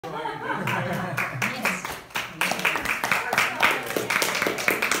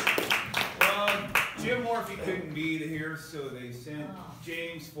Murphy couldn't be here, so they sent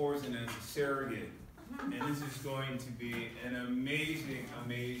James Forsen as a surrogate. And this is going to be an amazing,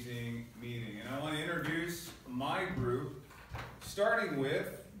 amazing meeting. And I want to introduce my group, starting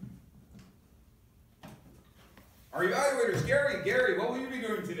with our evaluators. Gary, what will you be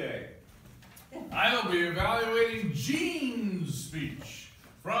doing today? I will be evaluating Gene's speech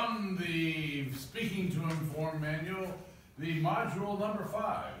from the Speaking to Inform manual, the module number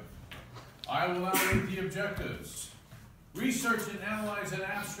 5. I will evaluate the objectives. Research and analyze an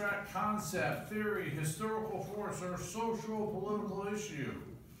abstract concept, theory, historical force, or social political issue.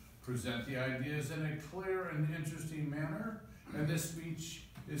 Present the ideas in a clear and interesting manner, and this speech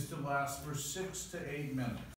is to last for 6 to 8 minutes.